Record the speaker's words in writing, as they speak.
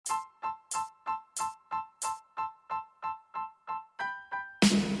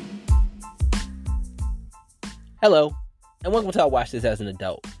Hello, and welcome to I Watch This as an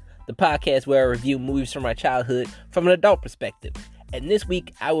Adult, the podcast where I review movies from my childhood from an adult perspective. And this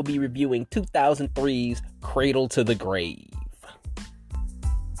week, I will be reviewing 2003's Cradle to the Grave.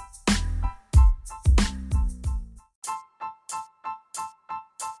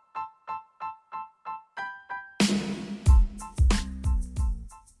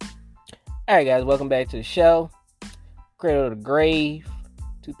 Alright guys, welcome back to the show. Cradle to the Grave,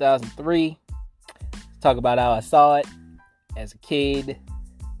 2003. Talk about how I saw it as a kid.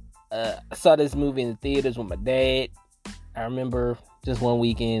 I saw this movie in the theaters with my dad. I remember just one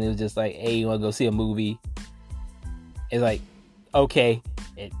weekend, it was just like, hey, you want to go see a movie? It's like, okay.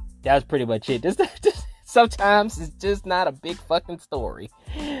 That was pretty much it. Sometimes it's just not a big fucking story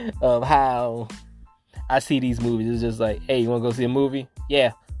of how I see these movies. It's just like, hey, you want to go see a movie?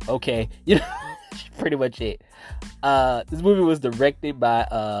 Yeah, okay. You know, pretty much it. This movie was directed by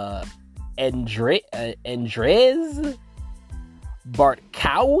Andrzej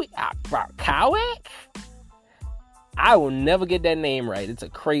Bartkowiak. I will never get that name right. It's a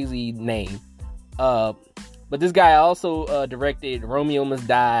crazy name. But this guy also directed Romeo Must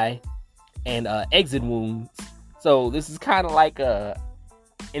Die and Exit Wounds. So this is kind of like a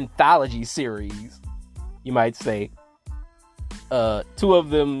anthology series, you might say. Two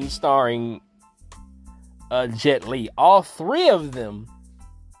of them starring Jet Li. All three of them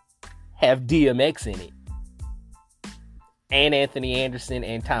have DMX in it. And Anthony Anderson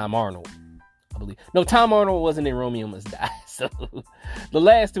and Tom Arnold, I believe. No, Tom Arnold wasn't in Romeo Must Die. So the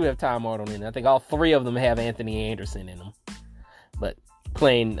last two have Tom Arnold in it. I think all three of them have Anthony Anderson in them. But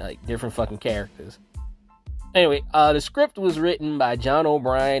playing like different fucking characters. Anyway, the script was written by John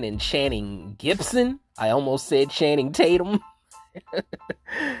O'Brien and Channing Gibson. I almost said Channing Tatum.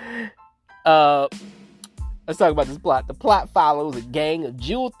 Let's talk about this plot. The plot follows a gang of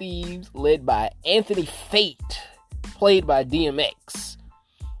jewel thieves led by Anthony Fate, played by DMX,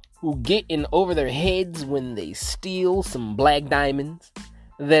 who get in over their heads when they steal some black diamonds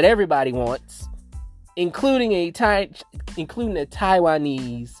that everybody wants, including a Taiwanese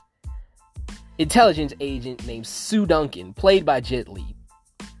intelligence agent named Sue Duncan, played by Jet Li,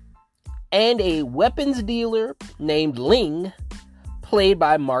 and a weapons dealer named Ling, played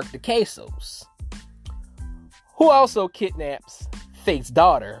by Mark DeCasos, who also kidnaps Fate's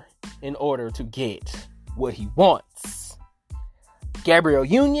daughter in order to get what he wants. Gabrielle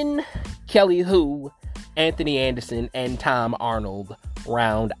Union, Kelly Hu, Anthony Anderson, and Tom Arnold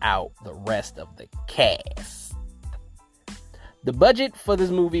round out the rest of the cast. The budget for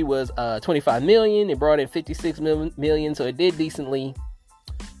this movie was $25 million. It brought in $56 million, so it did decently.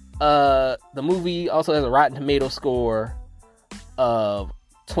 The movie also has a Rotten Tomato score of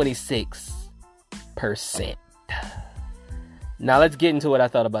 26%. Now let's get into what I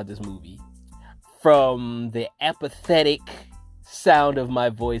thought about this movie. From the apathetic sound of my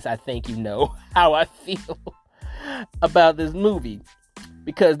voice, I think you know how I feel about this movie.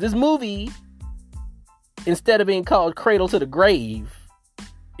 Because this movie, instead of being called Cradle to the Grave,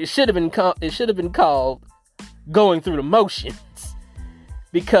 it should have been called Going Through the Motions.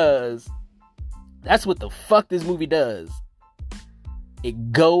 Because that's what the fuck this movie does.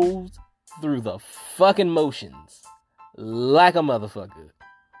 It goes through the fucking motions like a motherfucker.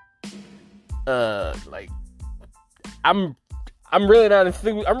 I'm really not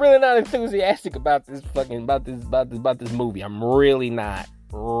enthusiastic about this movie. I'm really not.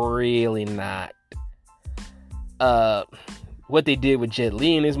 What they did with Jet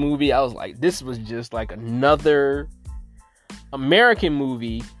Li in this movie, I was like, this was just like another American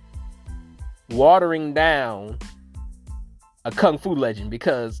movie watering down a kung fu legend,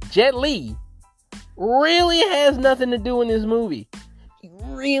 because Jet Li really has nothing to do in this movie.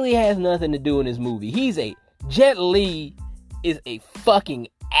 Jet Li is a fucking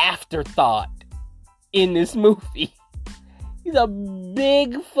afterthought in this movie. He's a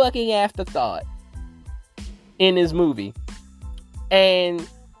big fucking afterthought in this movie. And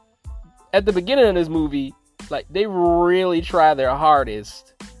at the beginning of this movie, like, they really try their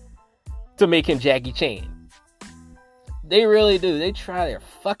hardest to make him Jackie Chan. They really do. They try their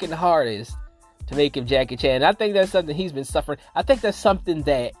fucking hardest to make him Jackie Chan. I think that's something he's been suffering. I think that's something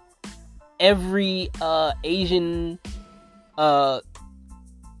that every Asian kung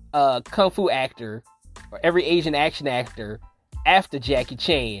fu actor or every Asian action actor after Jackie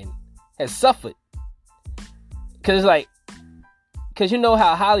Chan has suffered. Because you know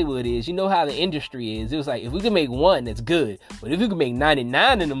how Hollywood is. You know how the industry is. It was like, if we can make one, that's good. But if we can make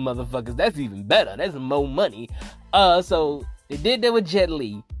 99 of them motherfuckers, that's even better. That's more money. So they did that with Jet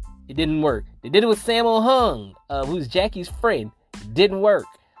Li. It didn't work. They did it with Sammo Hung, who's Jackie's friend. It didn't work.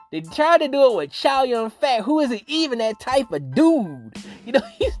 They tried to do it with Chow Yun-fat, who isn't even that type of dude. You know,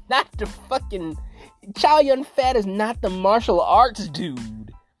 he's not the fucking... Chow Yun-fat is not the martial arts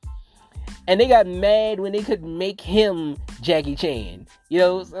dude. And they got mad when they couldn't make him Jackie Chan. You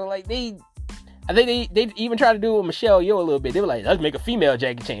know, so like I think they even tried to do it with Michelle Yeoh a little bit. They were like, let's make a female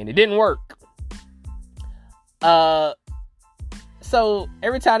Jackie Chan. It didn't work. So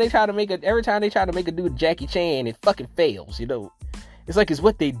every time they try to make a dude Jackie Chan, it fucking fails, you know. It's like it's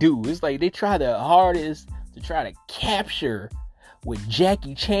what they do. It's like they try their hardest to try to capture what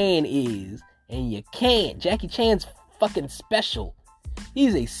Jackie Chan is, and you can't. Jackie Chan's fucking special.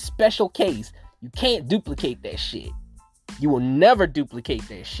 He's a special case. You can't duplicate that shit. You will never duplicate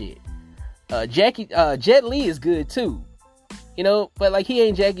that shit. Jet Li is good too, you know, but like he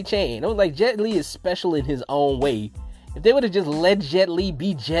ain't Jackie Chan. Like Jet Li is special in his own way. If they would have just let Jet Li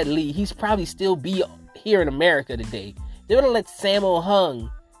be Jet Li, he's probably still be here in America today. If they would have let Sammo Hung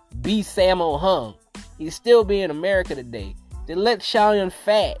be Sammo Hung, he'd still be in America today. They let Chow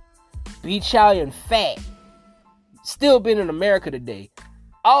Yun-fat be Chow Yun-fat, still been in America today.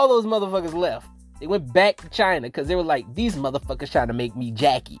 All those motherfuckers left. They went back to China because they were like, these motherfuckers trying to make me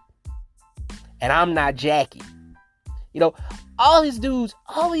Jackie. And I'm not Jackie. You know, all these dudes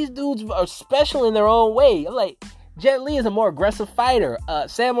are special in their own way. I'm like, Jet Li is a more aggressive fighter.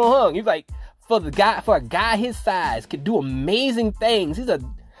 Sammo Hung, he's like, for a guy his size, could do amazing things. He's a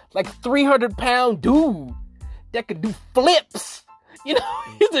 300-pound dude that could do flips. You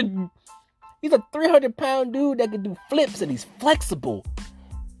know, he's a 300-pound dude that could do flips, and he's flexible.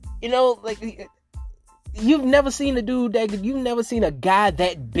 You know, like, you've never seen a guy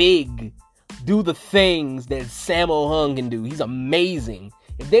that big do the things that Sammo Hung can do. He's amazing.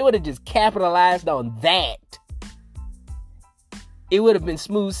 If they would have just capitalized on that, it would have been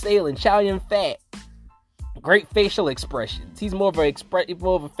smooth sailing. Chow Yun-fat, great facial expressions. He's more of a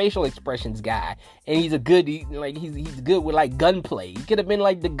facial expressions guy, and he's good with like gunplay. He could have been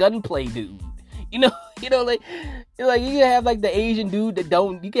like the gunplay dude. You know, like you can have like the Asian dude that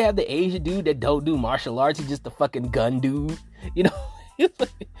don't. You can have the Asian dude that don't do martial arts. He's just the fucking gun dude. You know.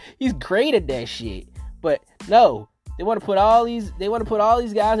 He's great at that shit. But no, they want to put all these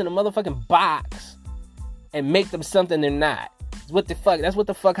guys in a motherfucking box and make them something they're not. That's what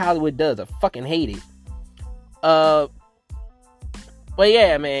the fuck Hollywood does. I fucking hate it. But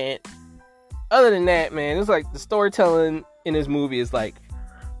yeah, man. Other than that, man, it's like the storytelling in this movie is like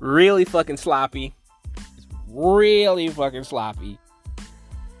really fucking sloppy. It's really fucking sloppy.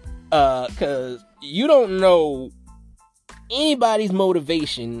 Cause you don't know anybody's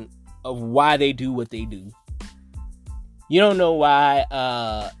motivation of why they do what they do. You don't know why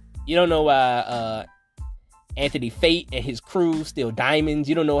Anthony Fate and his crew steal diamonds.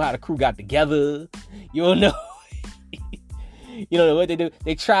 You don't know how the crew got together. You don't know what they do.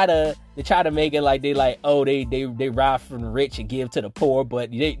 They try to make it like they rob from the rich and give to the poor,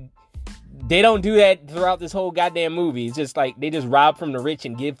 but they don't do that throughout this whole goddamn movie. It's just like they just rob from the rich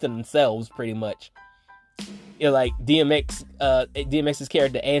and give to themselves pretty much. You know, like DMX's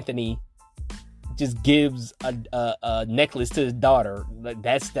character Anthony just gives a necklace to his daughter. Like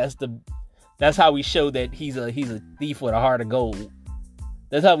that's how we show that he's a thief with a heart of gold.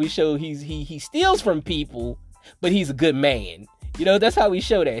 That's how we show he steals from people, but he's a good man. You know, that's how we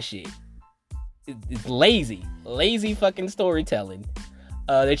show that shit. It's lazy fucking storytelling.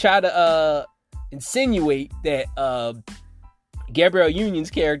 They try to insinuate that Gabrielle Union's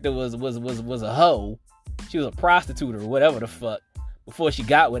character was a hoe. She was a prostitute or whatever the fuck before she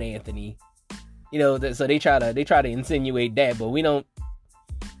got with Anthony. You know, so they try to insinuate that, but we don't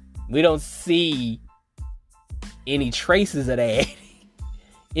see any traces of that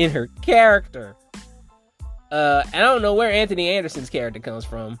in her character. And I don't know where Anthony Anderson's character comes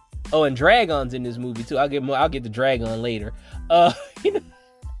from. Oh, and Dragon's in this movie too. I'll get to Dragon later.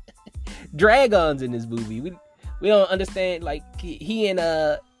 Dragon's in this movie. We don't understand, like he and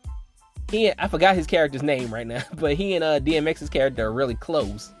I forgot his character's name right now, but he and DMX's character are really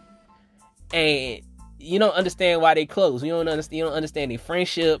close, and you don't understand why they close. You don't understand their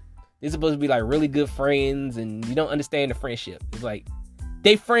friendship. They're supposed to be like really good friends, and you don't understand the friendship. It's like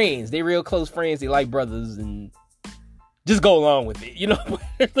they friends, they real close friends. They like brothers, and just go along with it. You know,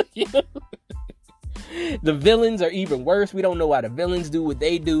 the villains are even worse. We don't know why the villains do what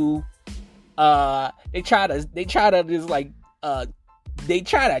they do. They try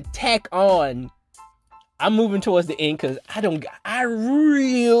to tack on. I'm moving towards the end because I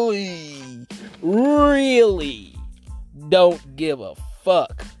really don't give a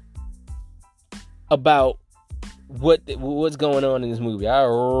fuck about what's going on in this movie. I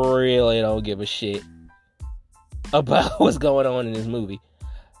really don't give a shit about what's going on in this movie.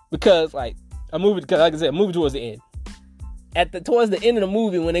 Because like like I said, I'm moving towards the end. Towards the end of the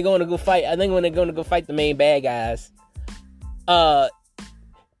movie, when they're going to go fight, I think when they're going to go fight the main bad guys,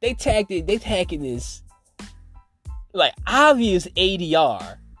 they tagging this like obvious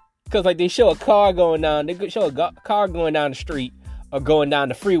ADR, because like they show a car going down, car going down the street or going down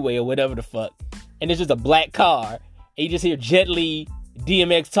the freeway or whatever the fuck, and it's just a black car, and you just hear Jet Li,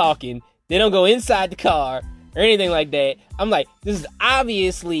 DMX talking. They don't go inside the car or anything like that. I'm like, this is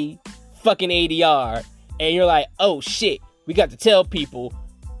obviously fucking ADR, and you're like, oh shit, we got to tell people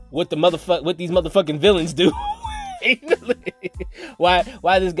what these motherfucking villains do. why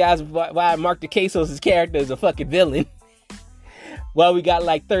Mark DeCasos' character is a fucking villain. Well, we got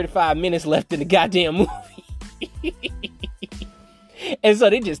like 35 minutes left in the goddamn movie. And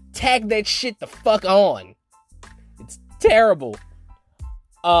so they just tag that shit the fuck on. It's terrible.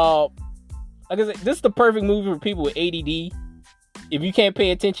 Like I said, this is the perfect movie for people with ADD. If you can't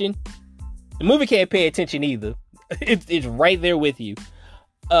pay attention, the movie can't pay attention either. It's right there with you.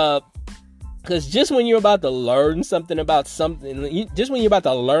 Because just when you're about to learn something about something, just when you're about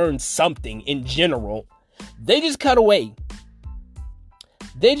to learn something in general, they just cut away.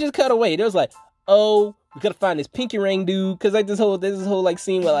 They was like, oh, we gotta find this pinky ring dude. Because like this whole like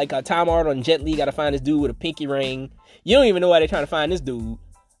scene where like Tom Arnold and Jet Li gotta find this dude with a pinky ring. You don't even know why they're trying to find this dude.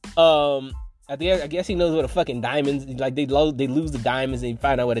 I guess he knows where the fucking diamonds. Like they lose the diamonds and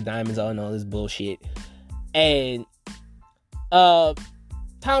find out where the diamonds are and all this bullshit. And Tom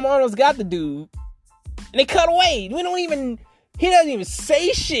Arnold's got the dude, and they cut away. He doesn't even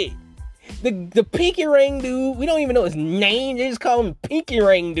say shit. The pinky ring dude, we don't even know his name. They just call him Pinky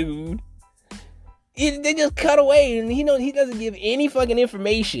Ring Dude. They just cut away, and he doesn't give any fucking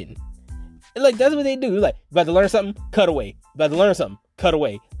information. And like that's what they do. Like, about to learn something, cut away. About to learn something, cut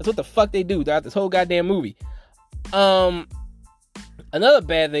away. That's what the fuck they do throughout this whole goddamn movie. Another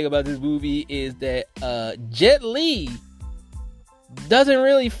bad thing about this movie is that Jet Li doesn't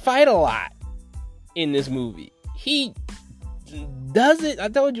really fight a lot in this movie. He doesn't. I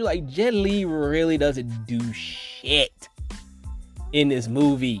told you, like, Jet Li really doesn't do shit in this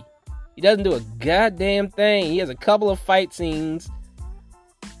movie. He doesn't do a goddamn thing. He has a couple of fight scenes.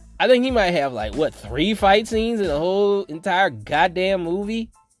 I think he might have, like, 3 fight scenes in the whole entire goddamn movie?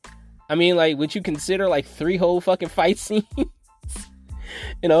 I mean, like, would you consider, like, 3 whole fucking fight scenes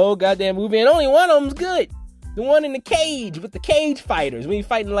in the whole goddamn movie? And only one of them's good. The one in the cage with the cage fighters. When he's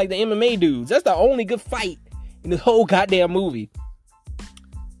fighting, like, the MMA dudes. That's the only good fight in the whole goddamn movie.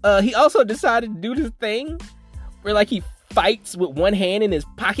 He also decided to do this thing where, like, he fights with one hand in his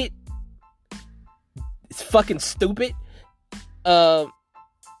pocket. It's fucking stupid.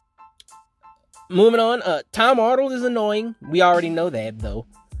 Moving on, Tom Arnold is annoying. We already know that, though.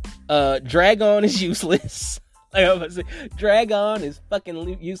 Dragon is useless. Like I was saying, Dragon is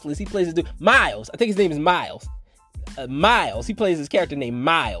fucking useless. He plays this dude, Miles. I think his name is Miles. Miles. He plays his character named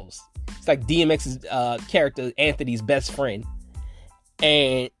Miles. It's like DMX's character, Anthony's best friend.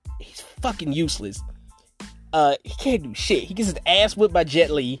 And he's fucking useless. He can't do shit. He gets his ass whipped by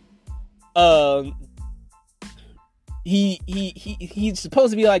Jet Li. He's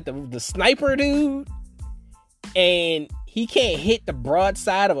supposed to be like the sniper dude, and he can't hit the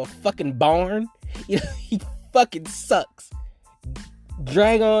broadside of a fucking barn. You know, he fucking sucks.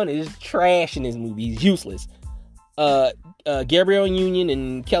 Dragon is trash in this movie. He's useless. Gabrielle Union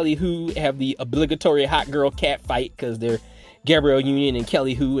and Kelly Hu have the obligatory hot girl cat fight because they're Gabrielle Union and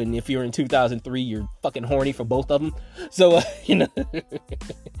Kelly Hu, and if you're in 2003, you're fucking horny for both of them. So you know,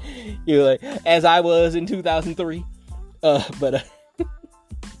 you're like, as I was in 2003. The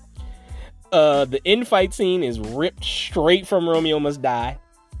end fight scene is ripped straight from Romeo Must Die.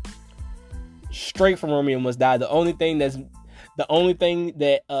 Straight from Romeo Must Die. The only thing that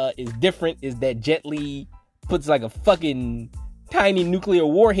is different is that Jet Li puts like a fucking tiny nuclear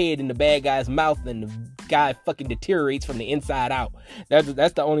warhead in the bad guy's mouth, and the guy fucking deteriorates from the inside out.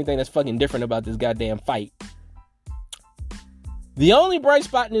 That's the only thing that's fucking different about this goddamn fight. The only bright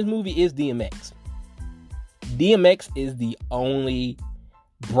spot in this movie is DMX. DMX is the only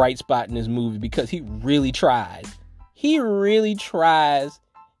bright spot in this movie because he really tries. He really tries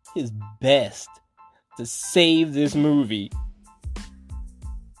his best to save this movie.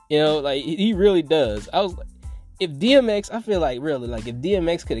 You know, like, he really does. I was like, if DMX, I feel like, really, like, if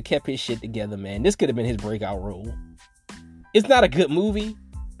DMX could have kept his shit together, man, this could have been his breakout role. It's not a good movie,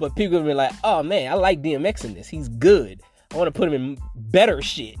 but people have been like, oh, man, I like DMX in this. He's good. I want to put him in better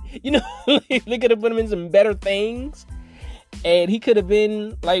shit. You know, they could have put him in some better things. And he could have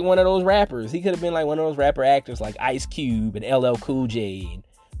been like one of those rappers. He could have been like one of those rapper actors like Ice Cube and LL Cool J and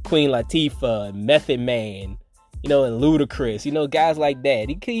Queen Latifah and Method Man. and Ludacris, guys like that.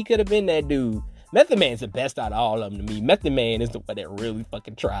 He could have been that dude. Method Man's the best out of all of them to me. Method Man is the one that really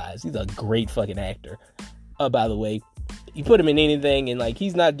fucking tries. He's a great fucking actor. By the way, you put him in anything, and like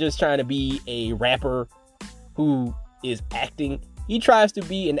he's not just trying to be a rapper who is acting. He tries to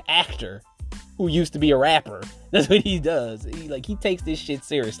be an actor who used to be a rapper. That's what he does. He takes this shit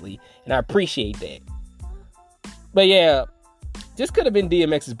seriously, and I appreciate that. But yeah, this could have been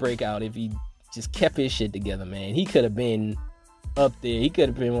DMX's breakout if he just kept his shit together, man. He could have been up there. He could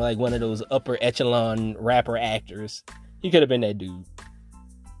have been like one of those upper echelon rapper actors. He could have been that dude.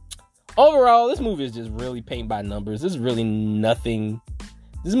 Overall, this movie is just really paint by numbers. There's really nothing.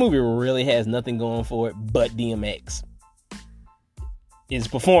 This movie really has nothing going for it but DMX. His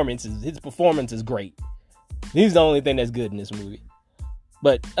performance is great. He's the only thing that's good in this movie.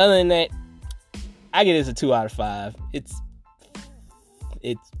 But other than that, I give this a 2 out of 5. It's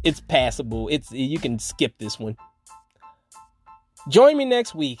passable. You can skip this one. Join me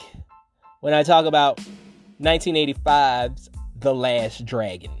next week when I talk about 1985's The Last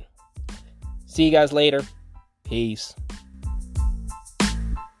Dragon. See you guys later. Peace.